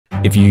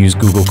If you use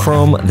Google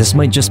Chrome, this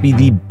might just be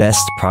the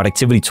best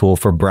productivity tool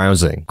for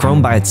browsing.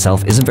 Chrome by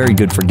itself isn't very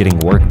good for getting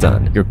work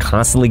done. You're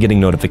constantly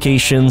getting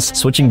notifications,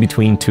 switching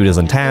between 2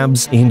 dozen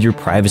tabs, and your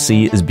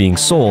privacy is being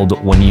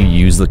sold when you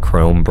use the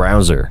Chrome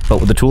browser. But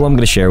with the tool I'm going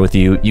to share with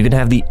you, you can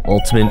have the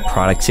ultimate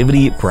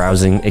productivity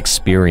browsing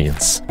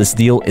experience. This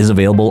deal is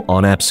available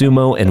on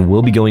AppSumo and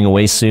will be going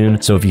away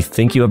soon, so if you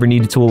think you ever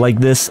need a tool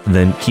like this,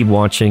 then keep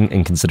watching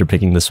and consider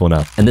picking this one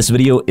up. And this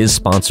video is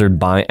sponsored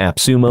by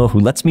AppSumo, who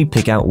lets me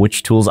pick out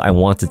which tools I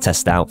want to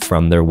test out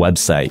from their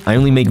website. I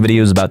only make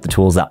videos about the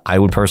tools that I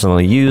would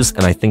personally use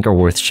and I think are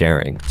worth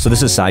sharing. So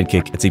this is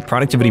Sidekick. It's a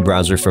productivity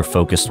browser for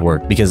focused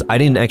work because I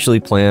didn't actually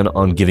plan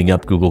on giving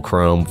up Google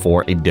Chrome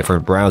for a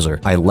different browser.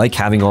 I like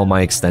having all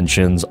my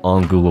extensions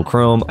on Google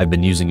Chrome. I've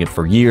been using it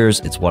for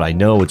years. It's what I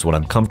know. It's what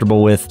I'm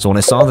comfortable with. So when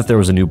I saw that there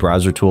was a new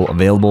browser tool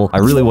available, I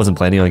really wasn't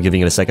planning on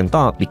giving it a second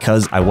thought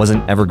because I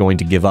wasn't ever going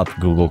to give up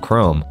Google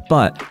Chrome.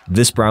 But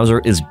this browser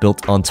is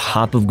built on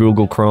top of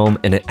Google Chrome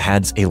and it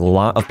adds a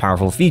lot of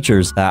powerful features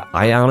that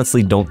I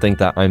honestly don't think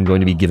that I'm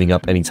going to be giving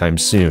up anytime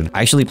soon.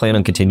 I actually plan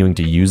on continuing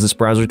to use this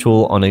browser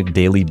tool on a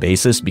daily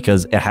basis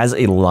because it has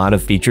a lot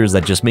of features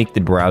that just make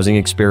the browsing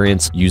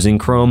experience using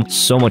Chrome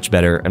so much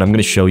better, and I'm going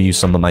to show you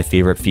some of my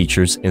favorite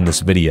features in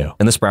this video.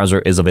 And this browser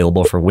is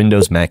available for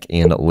Windows, Mac,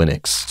 and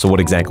Linux. So what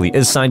exactly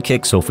is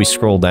Sidekick? So if we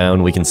scroll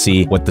down, we can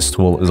see what this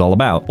tool is all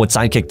about. What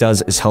Sidekick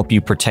does is help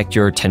you protect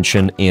your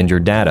attention and your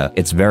data.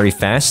 It's very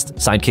fast.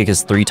 Sidekick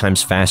is 3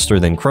 times faster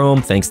than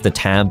Chrome thanks to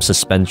tab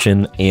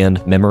suspension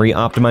and memory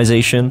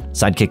optimization.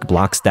 Sidekick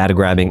blocks data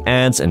grabbing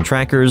ads and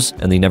trackers,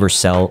 and they never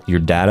sell your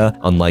data,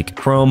 unlike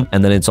Chrome.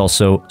 And then it's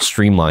also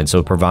streamlined, so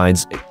it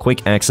provides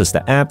quick access to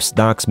apps,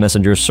 docs,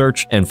 Messenger,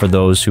 search, and for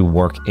those who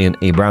work in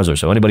a browser.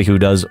 So anybody who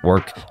does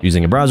work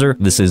using a browser,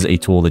 this is a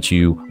tool that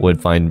you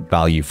would find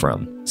value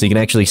from. So you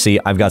can actually see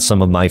I've got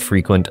some of my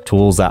frequent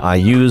tools that I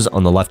use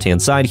on the left-hand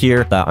side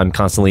here that I'm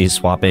constantly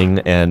swapping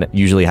and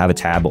usually have a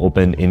tab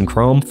open in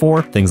Chrome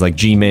for. Things like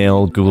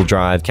Gmail, Google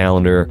Drive,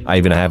 Calendar. I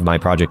even have my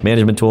project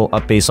management tool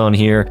Upbase on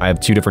here. I have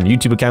 2 different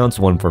YouTube accounts,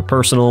 one for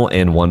personal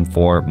and one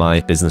for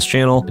my business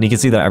channel. And you can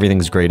see that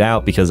everything's grayed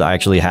out because I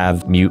actually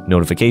have mute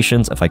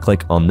notifications. If I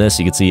click on this,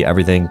 you can see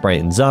everything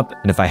brightens up.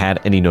 And if I had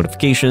any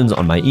notifications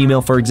on my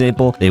email, for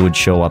example, they would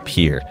show up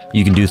here.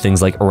 You can do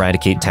things like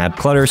eradicate tab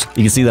clutters.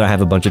 You can see that I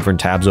have a bunch of different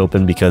tabs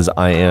open because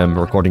I am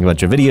recording a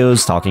bunch of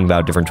videos talking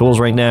about different tools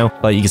right now.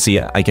 But you can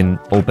see I can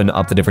open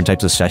up the different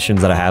types of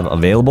sessions that I have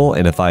available.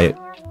 And if I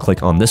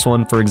click on this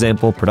one, for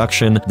example,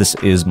 production, this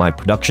is my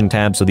production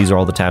tab. So these are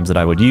all the tabs that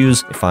I would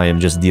use if I am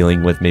just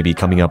dealing with maybe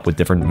coming up with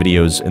different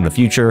videos in the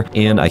future.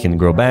 And I can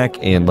go back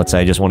and let's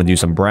say I just want to do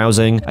some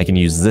browsing. I can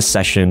use this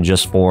session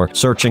just for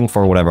searching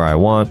for whatever I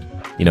want.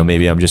 You know,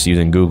 maybe I'm just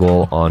using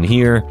Google on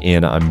here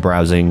and I'm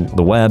browsing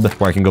the web,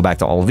 where I can go back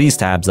to all of these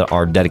tabs that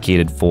are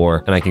dedicated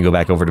for, and I can go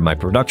back over to my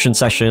production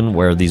session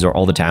where these are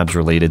all the tabs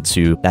related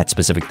to that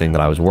specific thing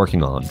that I was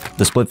working on.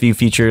 The split view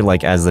feature,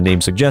 like as the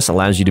name suggests,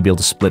 allows you to be able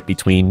to split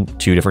between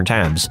 2 different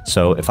tabs.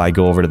 So if I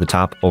go over to the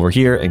top over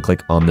here and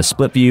click on the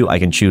split view, I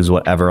can choose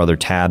whatever other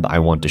tab I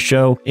want to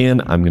show.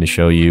 And I'm going to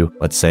show you,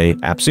 let's say,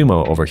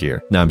 AppSumo over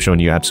here. Now I'm showing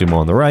you AppSumo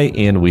on the right,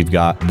 and we've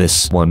got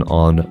this one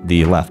on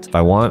the left. If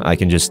I want, I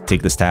can just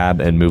take this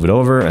tab and move it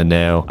over, and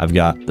now I've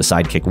got the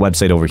Sidekick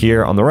website over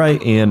here on the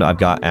right, and I've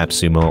got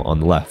AppSumo on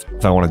the left.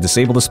 If I want to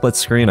disable the split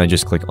screen, I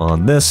just click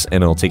on this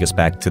and it'll take us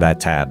back to that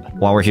tab.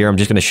 While we're here, I'm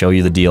just going to show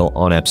you the deal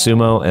on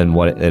AppSumo and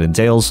what it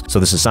entails. So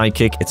this is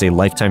Sidekick. It's a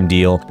lifetime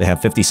deal. They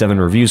have 57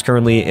 reviews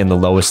currently, and the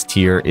lowest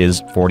tier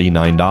is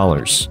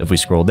 $49. If we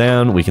scroll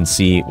down, we can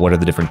see what are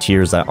the different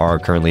tiers that are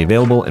currently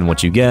available and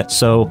what you get.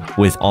 So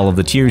with all of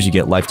the tiers, you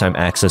get lifetime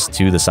access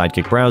to the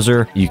Sidekick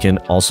browser. You can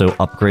also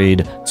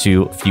upgrade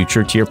to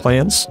future tier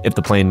plans. If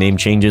the plan name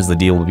changes, the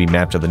deal will be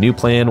mapped to the new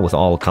plan with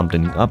all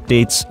accompanying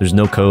updates. There's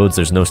no codes,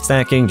 there's no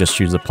stacking, just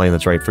choose the plan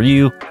that's right for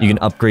you. You can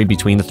upgrade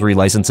between the 3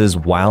 licenses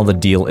while the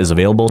deal is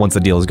available. Once the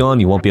deal is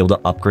gone, you won't be able to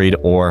upgrade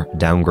or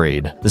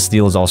downgrade. This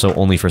deal is also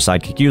only for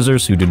Sidekick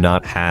users who do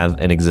not have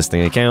an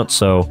existing account.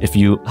 So if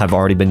you have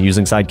already been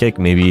using Sidekick,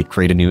 maybe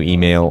create a new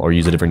email or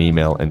use a different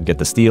email and get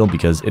this deal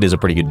because it is a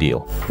pretty good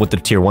deal. With the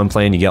tier 1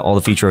 plan, you get all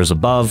the features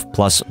above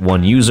plus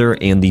 1 user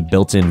and the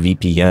built-in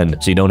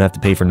VPN. So you don't have to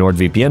pay for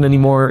NordVPN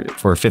anymore.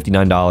 For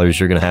 $59,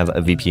 you're going to have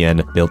a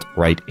VPN built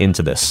right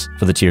into this.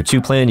 For the tier 2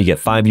 plan, you get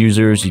 5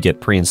 users, you get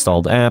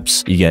pre-installed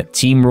apps, you get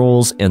team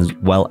roles, as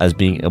well as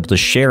being able to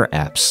share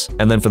apps.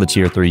 And then for the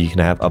tier 3, you can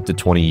have up to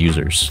 20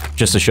 users.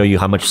 Just to show you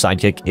how much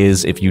Sidekick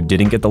is if you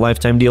didn't get the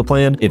lifetime deal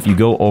plan, if you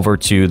go over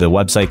to the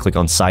website, click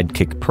on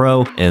Sidekick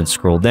Pro and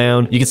scroll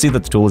down, you can see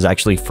that the tool is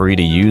actually free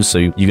to use. So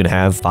you can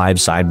have 5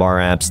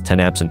 sidebar apps, 10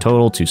 apps in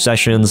total, 2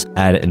 sessions,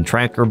 add and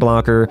tracker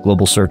blocker,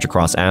 global search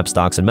across apps,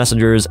 docs, and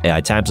messengers,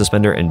 AI tab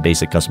suspender, and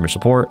basic customer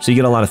support. support, so you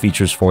get a lot of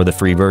features for the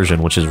free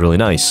version, which is really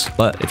nice.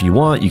 But if you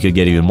want, you could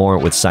get even more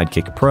with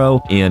Sidekick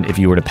Pro, and if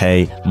you were to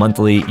pay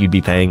monthly, you'd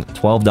be paying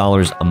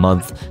 $12 a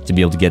month to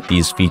be able to get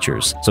these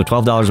features. So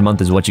 $12 a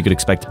month is what you could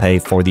expect to pay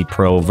for the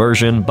Pro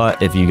version,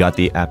 but if you got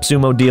the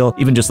AppSumo deal,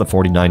 even just the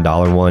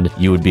 $49 one,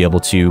 you would be able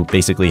to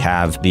basically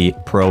have the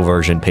Pro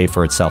version pay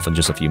for itself in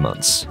just a few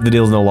months. The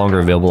deal is no longer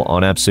available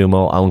on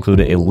AppSumo. I'll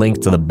include a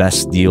link to the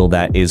best deal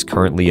that is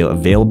currently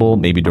available,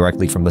 maybe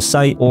directly from the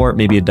site, or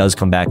maybe it does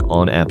come back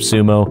on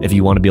AppSumo. If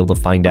you want to be able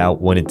to find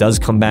out when it does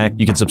come back,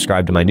 you can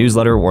subscribe to my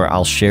newsletter where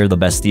I'll share the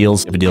best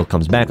deals if a deal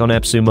comes back on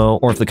AppSumo,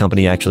 or if the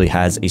company actually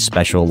has a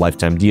special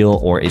lifetime deal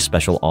or a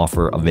special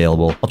offer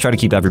available. I'll try to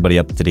keep everybody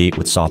up to date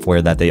with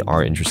software that they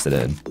are interested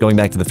in. Going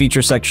back to the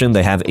feature section,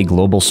 they have a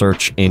global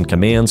search in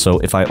command. So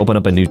if I open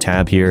up a new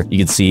tab here, you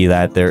can see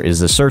that there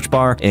is a search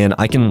bar and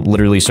I can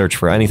literally search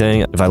for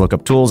anything. If I look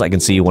up tools, I can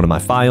see one of my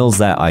files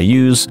that I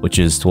use, which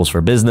is tools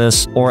for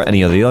business, or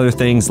any of the other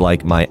things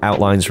like my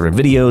outlines for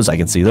videos. I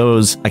can see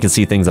those. I can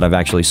see things that I've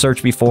actually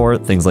searched before,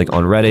 things like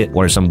on Reddit.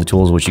 What are some of the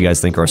tools which you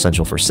guys think are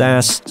essential for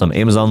SaaS? Some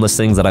Amazon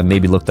listings that I've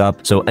maybe looked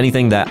up. So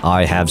anything that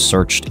I have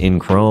searched in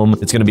Chrome,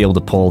 it's going to be able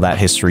to pull that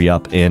history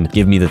up and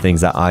give me the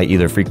things that I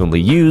either frequently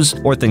use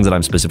or things that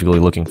I'm specifically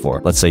looking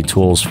for. Let's say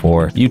tools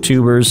for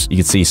YouTubers. You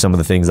can see some of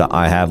the things that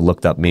I have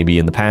looked up maybe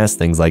in the past,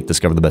 things like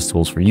discover the best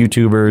tools for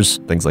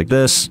YouTubers, things like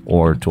this,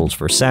 or tools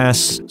for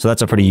SaaS. So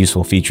that's a pretty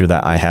useful feature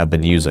that I have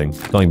been using.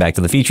 Going back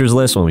to the features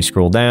list, when we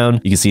scroll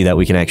down, you can see that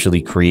we can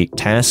actually create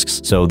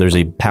tasks. So there's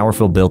a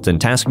powerful built-in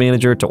task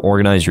manager to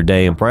organize your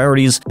day and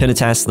priorities, pin a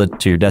task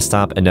to your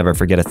desktop and never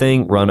forget a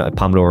thing, run a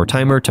Pomodoro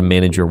timer to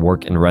manage your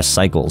work and rest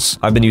cycles.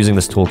 I've been using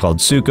this tool called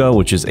Suka,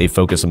 which is a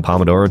focus and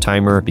Pomodoro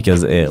timer,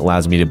 because it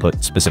allows me to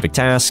put specific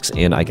tasks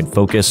and I can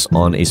focus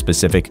on a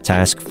specific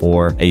task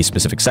for a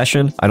specific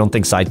session. I don't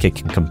think Sidekick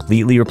can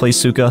completely replace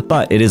Suka,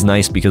 but it is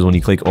nice because when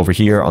you click over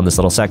here on this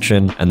little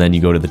section and then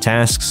you go to the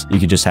tasks, you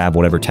can just have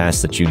whatever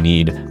tasks that you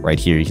need right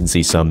here. You can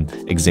see some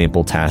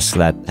example tasks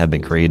that have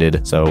been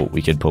created. So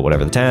we could put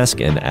whatever the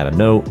task and add a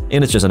note.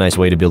 And it's just a nice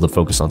way to be able to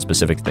focus on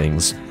specific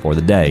things for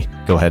the day.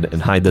 Go ahead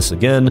and hide this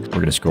again. We're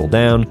going to scroll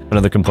down.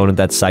 Another component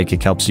that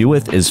Sidekick helps you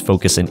with is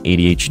focus and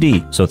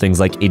ADHD. So things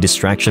like a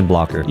distraction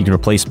blocker. You can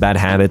replace bad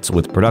habits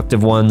with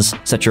productive ones,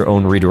 set your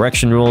own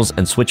redirection rules,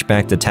 and switch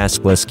back to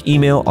task list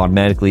email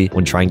automatically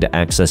when trying to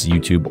access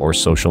YouTube or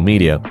social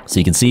media. So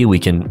you can see we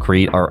can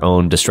create our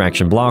own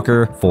distraction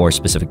blocker for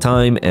specific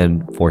time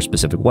and for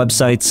specific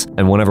websites.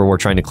 And whenever we're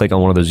trying to click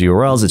on one of those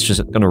URLs, it's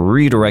just going to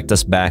redirect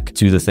us back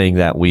to the thing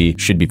that we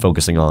should be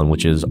focusing on,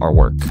 which is our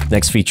work.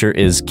 Next feature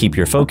is keep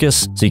your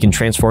focus. So you can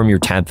transform your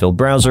tab-filled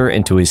browser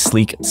into a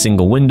sleek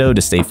single window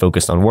to stay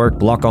focused on work,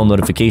 block all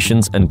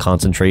notifications, and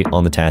concentrate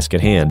on the task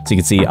at hand. So you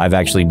can see I've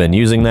actually been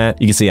using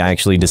that. You can see I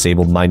actually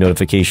disabled my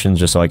notifications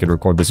just so I could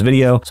record this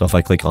video. So if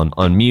I click on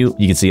unmute,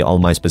 you can see all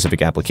my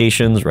specific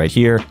applications right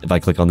here. If I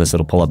click on this,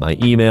 it'll pull up my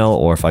email,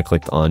 or if I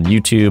clicked on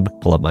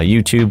YouTube, pull up my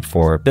YouTube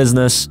for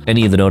business.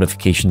 Any of the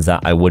notifications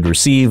that I would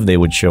receive, they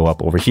would show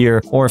up over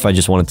here. Or if I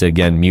just wanted to,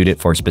 again, mute it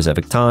for a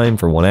specific time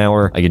for 1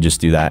 hour, I could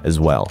just do that as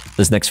well.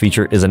 This next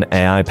feature is an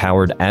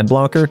AI-powered ad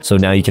blocker. So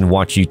now you can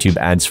watch YouTube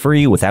ads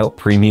free without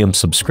premium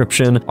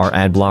subscription. Our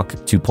ad block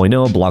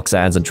 2.0 blocks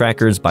ads and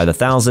trackers by the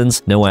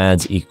thousands. No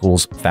ads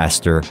equals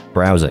faster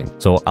browsing.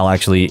 So I'll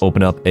actually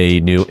open up a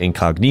new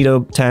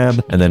incognito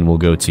tab, and then we'll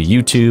go to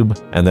YouTube,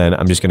 and then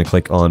I'm just going to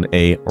click on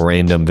a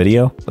random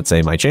video, let's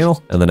say my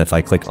channel. And then if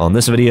I click on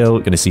this video,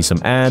 I'm going to see some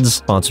ads,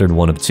 sponsored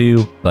 1 of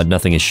 2, but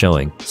nothing is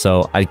showing.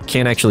 So I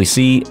can't actually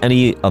see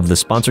any of the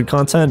sponsored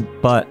content,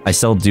 but I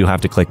still do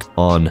have to click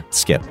on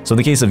skip. So in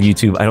the case of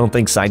YouTube, I don't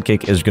think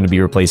Sidekick is going to be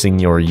replacing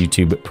your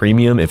YouTube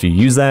Premium if you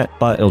use that,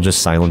 but it'll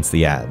just silence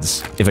the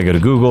ads. If I go to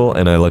Google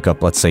and I look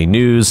up, let's say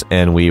news,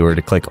 and we were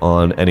to click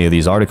on any of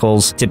these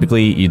articles,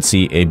 typically you'd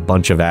see a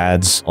bunch of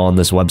ads on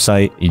this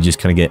website. You just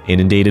kind of get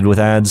inundated with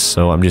ads.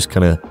 So I'm just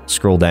kind of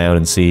scroll down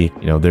and see,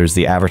 there's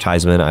the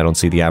advertisement. I don't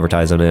see the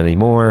advertisement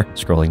anymore.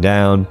 Scrolling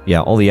down.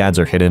 Yeah, all the ads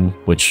are hidden,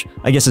 which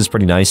I guess is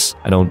pretty nice.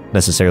 I don't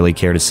necessarily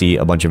care to see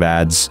a bunch of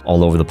ads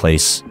all over the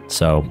place.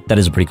 So that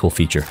is a pretty cool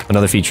feature.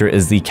 Another feature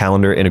is the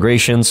calendar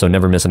integration. So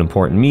never miss an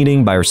important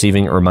meeting by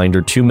receiving a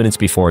reminder 2 minutes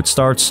before it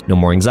starts. No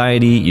more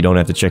anxiety. You don't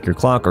have to check your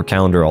clock or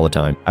calendar all the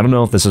time. I don't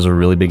know if this is a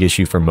really big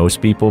issue for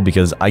most people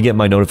because I get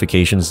my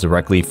notifications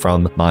directly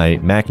from my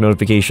Mac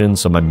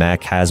notifications. So my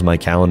Mac has my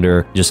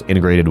calendar just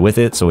integrated with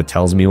it. So it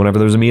tells me whenever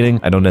there's a meeting.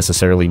 I don't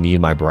necessarily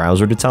need my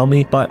browser to tell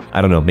me, but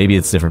I don't know, maybe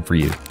it's different for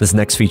you. This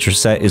next feature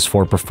set is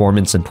for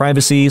performance and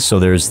privacy. So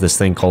there's this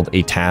thing called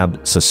a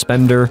tab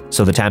suspender.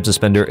 So the tab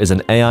suspender is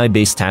an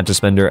AI-based tab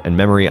suspender, and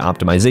memory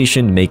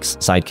optimization makes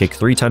Sidekick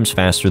 3 times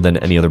faster than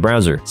any other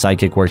browser.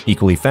 Sidekick works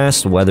equally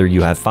fast whether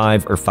you have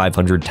 5 or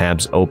 500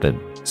 tabs open.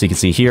 So you can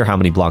see here how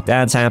many blocked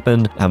ads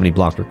happened, how many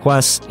blocked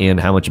requests, and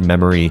how much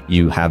memory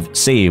you have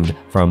saved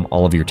from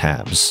all of your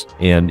tabs.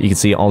 And you can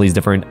see all these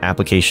different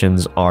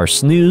applications are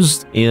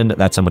snoozed, and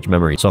that's how much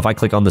memory. So if I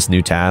click on this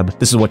new tab,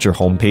 this is what your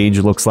home page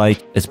looks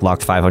like. It's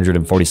blocked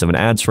 547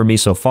 ads for me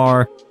so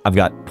far. I've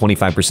got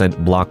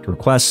 25% blocked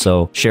requests,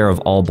 so share of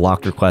all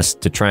blocked requests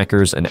to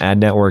trackers and ad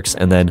networks,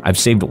 and then I've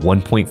saved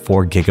 1.4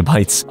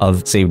 gigabytes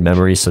of saved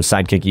memory. So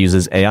Sidekick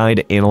uses AI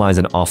to analyze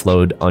and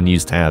offload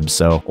unused tabs.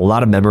 So a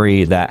lot of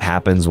memory that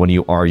happens when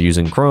you are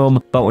using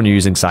Chrome, but when you're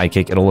using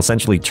Sidekick, it'll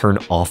essentially turn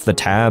off the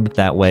tab.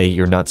 That way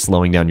you're not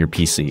slowing down your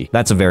PC.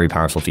 That's a very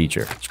powerful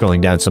feature.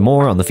 Scrolling down some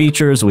more on the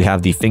features, we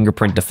have the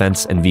fingerprint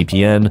defense and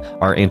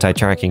VPN. Our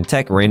anti-tracking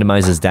tech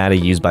randomizes data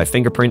used by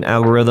fingerprint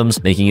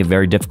algorithms, making it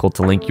very difficult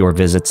to link your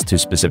visits to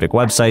specific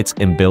websites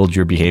and build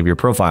your behavior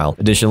profile.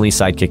 Additionally,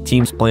 Sidekick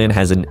Teams Plan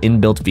has an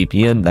inbuilt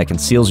VPN that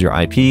conceals your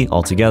IP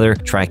altogether.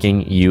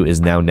 Tracking you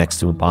is now next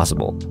to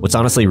impossible. What's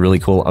honestly really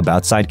cool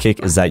about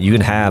Sidekick is that you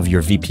can have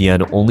your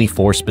VPN only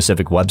for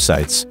specific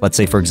websites. Let's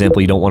say, for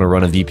example, you don't want to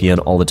run a VPN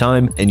all the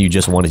time and you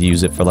just want to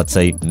use it for, let's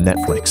say,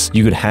 Netflix.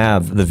 You could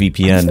have the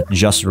VPN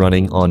just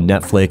running on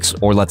Netflix,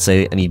 or let's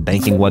say any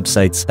banking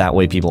websites. That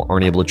way people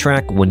aren't able to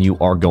track when you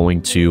are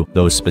going to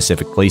those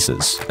specific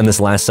places. And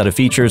this last set of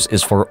features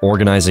is for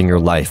organizing your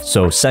life.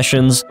 So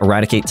sessions,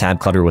 eradicate tab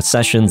clutter with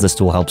sessions. This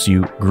tool helps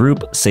you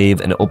group,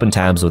 save, and open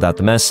tabs without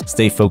the mess.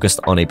 Stay focused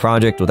on a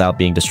project without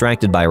being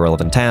distracted by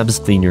irrelevant tabs.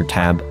 Clean your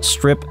tab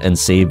strip and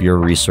save your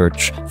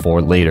research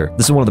for later.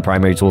 This is one of the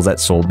primary tools that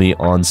sold me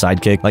on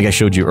Sidekick. Like I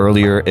showed you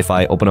earlier, if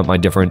I open up my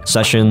different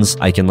sessions,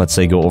 I can, let's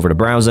say, go over to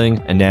browsing,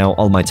 and now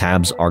all my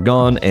tabs are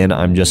gone, and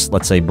I'm just,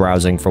 let's say,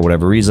 browsing for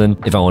whatever reason.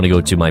 If I want to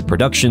go to my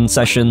production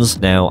sessions,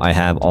 now I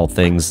have all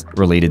things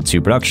related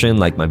to production,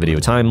 like my video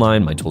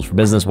timeline, my tools for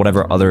business,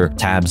 whatever other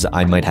tabs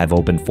I might have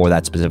open for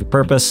that specific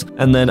purpose.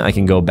 And then I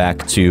can go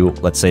back to,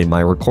 let's say,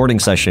 my recording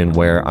session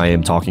where I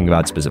am talking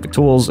about specific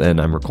tools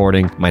and I'm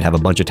recording, might have a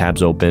bunch of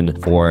tabs open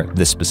for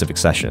this specific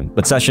session.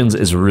 But sessions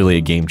is really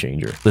a game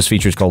changer. This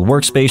feature is called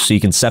Workspace, so you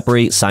can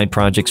separate side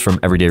projects from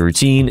everyday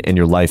routine and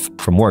your life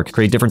from work.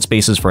 Create different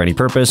spaces for any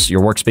purpose.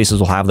 Your workspaces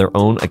will have their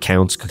own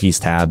accounts, cookies,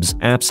 tabs,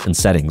 apps, and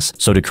settings.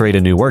 So to create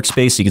a new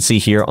workspace, you can see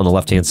here on the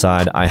left-hand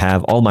side, I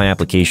have all my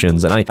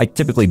applications, and I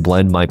typically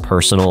blend my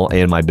personal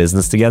and my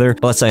business together.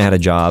 But let's say I had a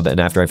job, and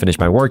after I finished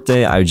my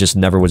workday, I just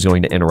never was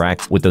going to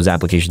interact with those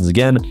applications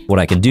again. What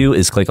I can do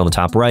is click on the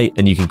top right,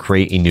 and you can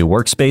create a new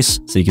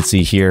workspace. So you can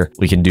see here,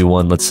 we can do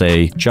one, let's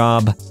say,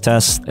 job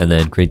test, and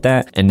then create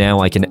that. And now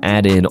I can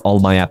add in all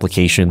my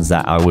applications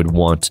that I would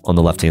want on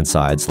the left-hand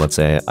side. So let's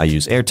say I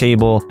use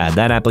Airtable, add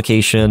that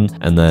application,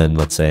 and then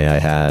let's say I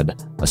had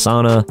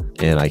Asana,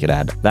 and I could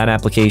add that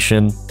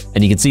application.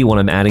 And you can see when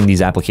I'm adding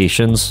these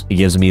applications, it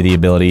gives me the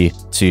ability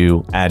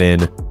to add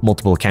in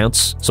multiple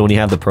accounts. So when you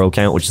have the Pro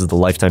account, which is the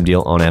lifetime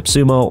deal on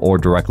AppSumo or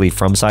directly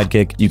from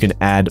Sidekick, you can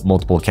add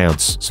multiple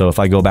accounts. So if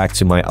I go back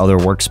to my other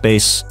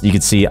workspace, you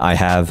can see I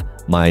have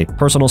my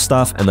personal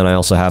stuff, and then I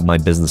also have my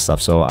business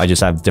stuff. So I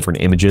just have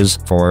different images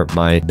for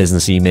my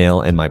business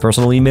email and my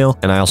personal email.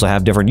 And I also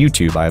have different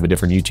YouTube. I have a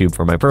different YouTube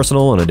for my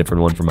personal and a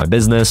different one for my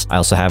business. I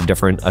also have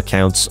different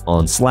accounts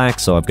on Slack.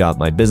 So I've got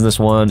my business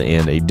one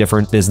and a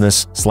different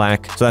business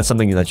Slack. So that's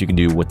something that you can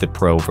do with the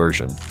Pro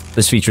version.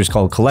 This feature is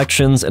called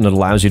Collections, and it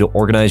allows you to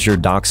organize your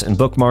docs and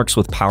bookmarks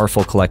with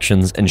powerful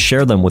collections and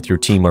share them with your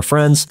team or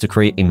friends to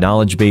create a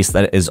knowledge base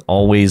that is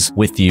always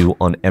with you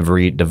on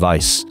every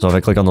device. So if I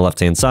click on the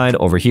left-hand side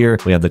over here,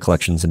 we have the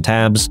collections and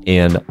tabs,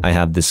 and I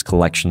have this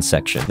collection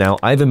section. Now,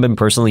 I haven't been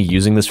personally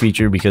using this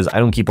feature because I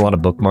don't keep a lot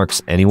of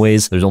bookmarks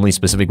anyways. There's only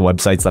specific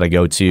websites that I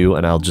go to,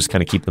 and I'll just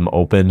kind of keep them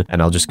open,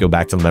 and I'll just go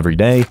back to them every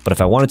day. But if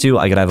I wanted to,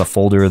 I could have a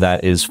folder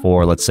that is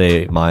for, let's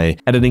say, my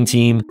editing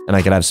team, and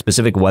I could have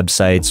specific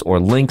websites or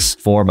links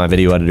for my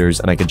video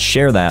editors, and I could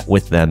share that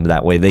with them.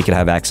 That way they could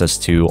have access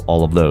to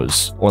all of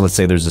those. Or let's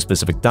say there's a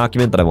specific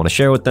document that I want to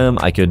share with them.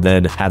 I could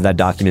then have that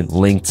document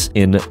linked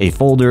in a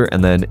folder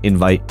and then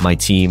invite my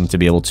team to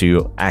be able to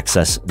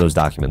access those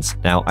documents.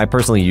 Now, I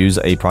personally use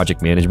a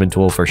project management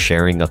tool for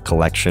sharing a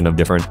collection of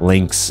different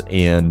links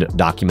and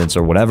documents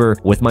or whatever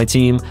with my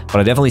team, but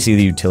I definitely see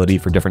the utility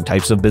for different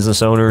types of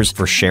business owners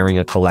for sharing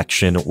a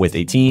collection with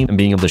a team and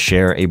being able to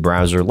share a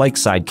browser like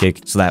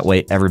Sidekick, so that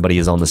way everybody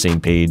is on the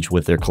same page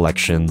with their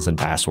collections and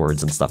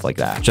passwords and stuff like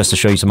that. Just to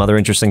show you some other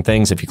interesting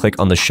things, if you click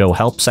on the Show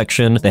Help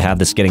section, they have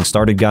this Getting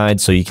Started guide,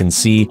 so you can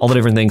see all the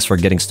different things for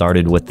getting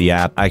started with the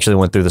app. I actually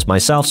went through this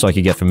myself so I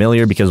could get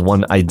familiar, because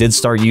when I did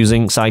start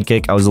using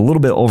Sidekick, I was a little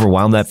bit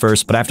overwhelmed at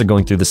first, but after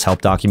going through this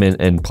help document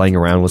and playing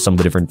around with some of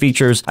the different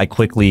features, I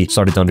quickly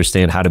started to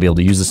understand how to be able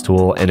to use this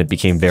tool, and it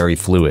became very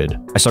fluid.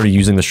 I started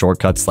using the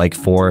shortcuts like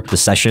for the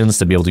sessions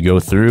to be able to go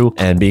through,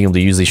 and being able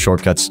to use these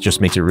shortcuts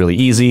just makes it really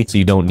easy, so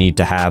you don't need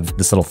to have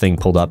this little thing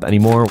pulled up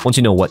anymore. Once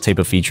you know what type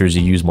of features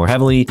you use more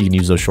heavily, you can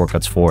use those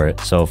shortcuts for it.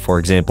 So for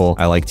example,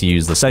 I like to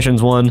use the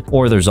sessions one,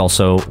 or there's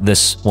also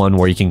this one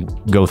where you can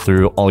go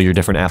through all your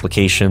different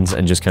applications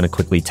and just kind of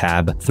quickly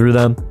tab through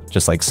them,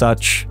 just like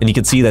such. And you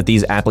can see that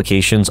these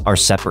applications are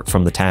separate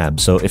from the tab.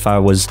 So if I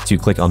was to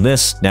click on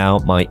this, now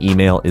my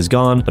email is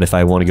gone. But if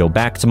I want to go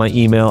back to my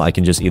email, I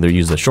can just either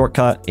use the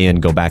shortcut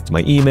and go back to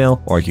my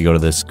email, or I could go to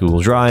this Google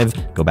Drive,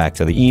 go back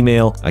to the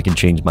email. I can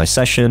change my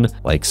session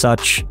like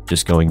such,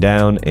 just going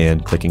down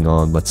and clicking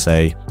on, let's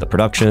say, the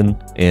production,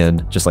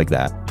 and just like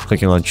that.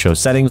 Clicking on show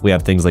settings, we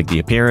have things like the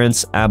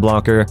appearance, ad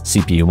blocker,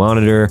 CPU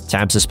monitor,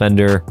 tab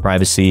suspender,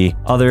 privacy,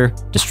 other,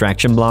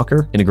 distraction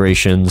blocker,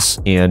 integrations,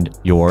 and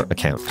your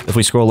account. If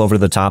we scroll over to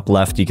the top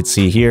left, you can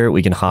see here,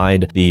 we can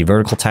hide the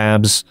vertical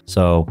tabs.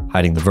 So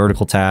hiding the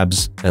vertical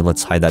tabs, and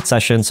let's hide that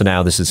session. So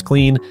now this is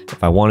clean.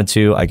 If I wanted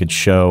to, I could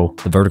show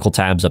the vertical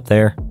tabs up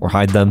there or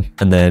hide them,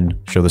 and then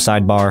show the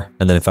sidebar.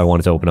 And then if I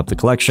wanted to open up the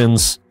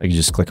collections, I can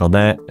just click on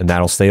that and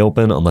that'll stay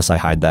open unless I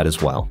hide that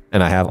as well.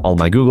 And I have all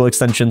my Google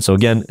extensions. So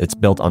again, it's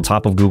built on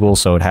top of Google.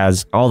 So it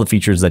has all the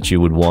features that you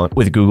would want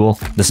with Google.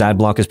 This ad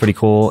block is pretty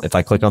cool. If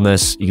I click on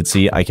this, you can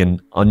see I can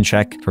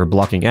uncheck for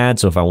blocking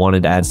ads. So if I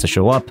wanted ads to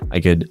show up, I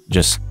could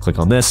just click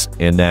on this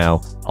and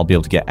now I'll be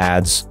able to get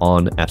ads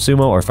on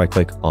AppSumo. Or if I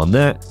click on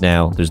that,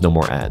 now there's no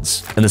more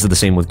ads. And this is the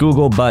same with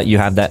Google, but you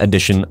have that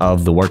addition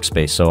of the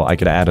workspace. So I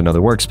could add another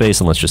workspace,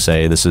 and let's just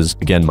say this is,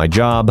 again, my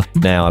job.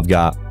 Now I've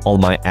got all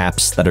my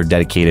apps that are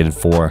dedicated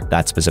for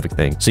that specific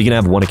thing. So you can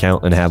have one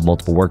account and have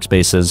multiple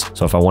workspaces.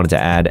 So if I wanted to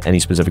add any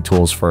specific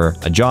tools for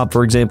a job,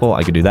 for example,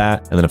 I could do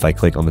that. And then if I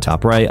click on the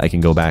top right, I can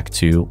go back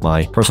to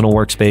my personal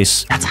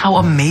workspace. That's how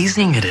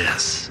amazing it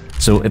is.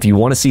 So if you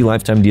want to see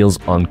lifetime deals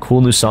on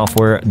cool new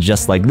software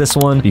just like this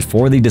one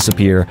before they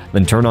disappear,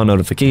 then turn on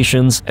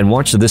notifications and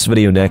watch this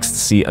video next to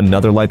see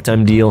another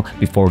lifetime deal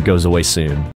before it goes away soon.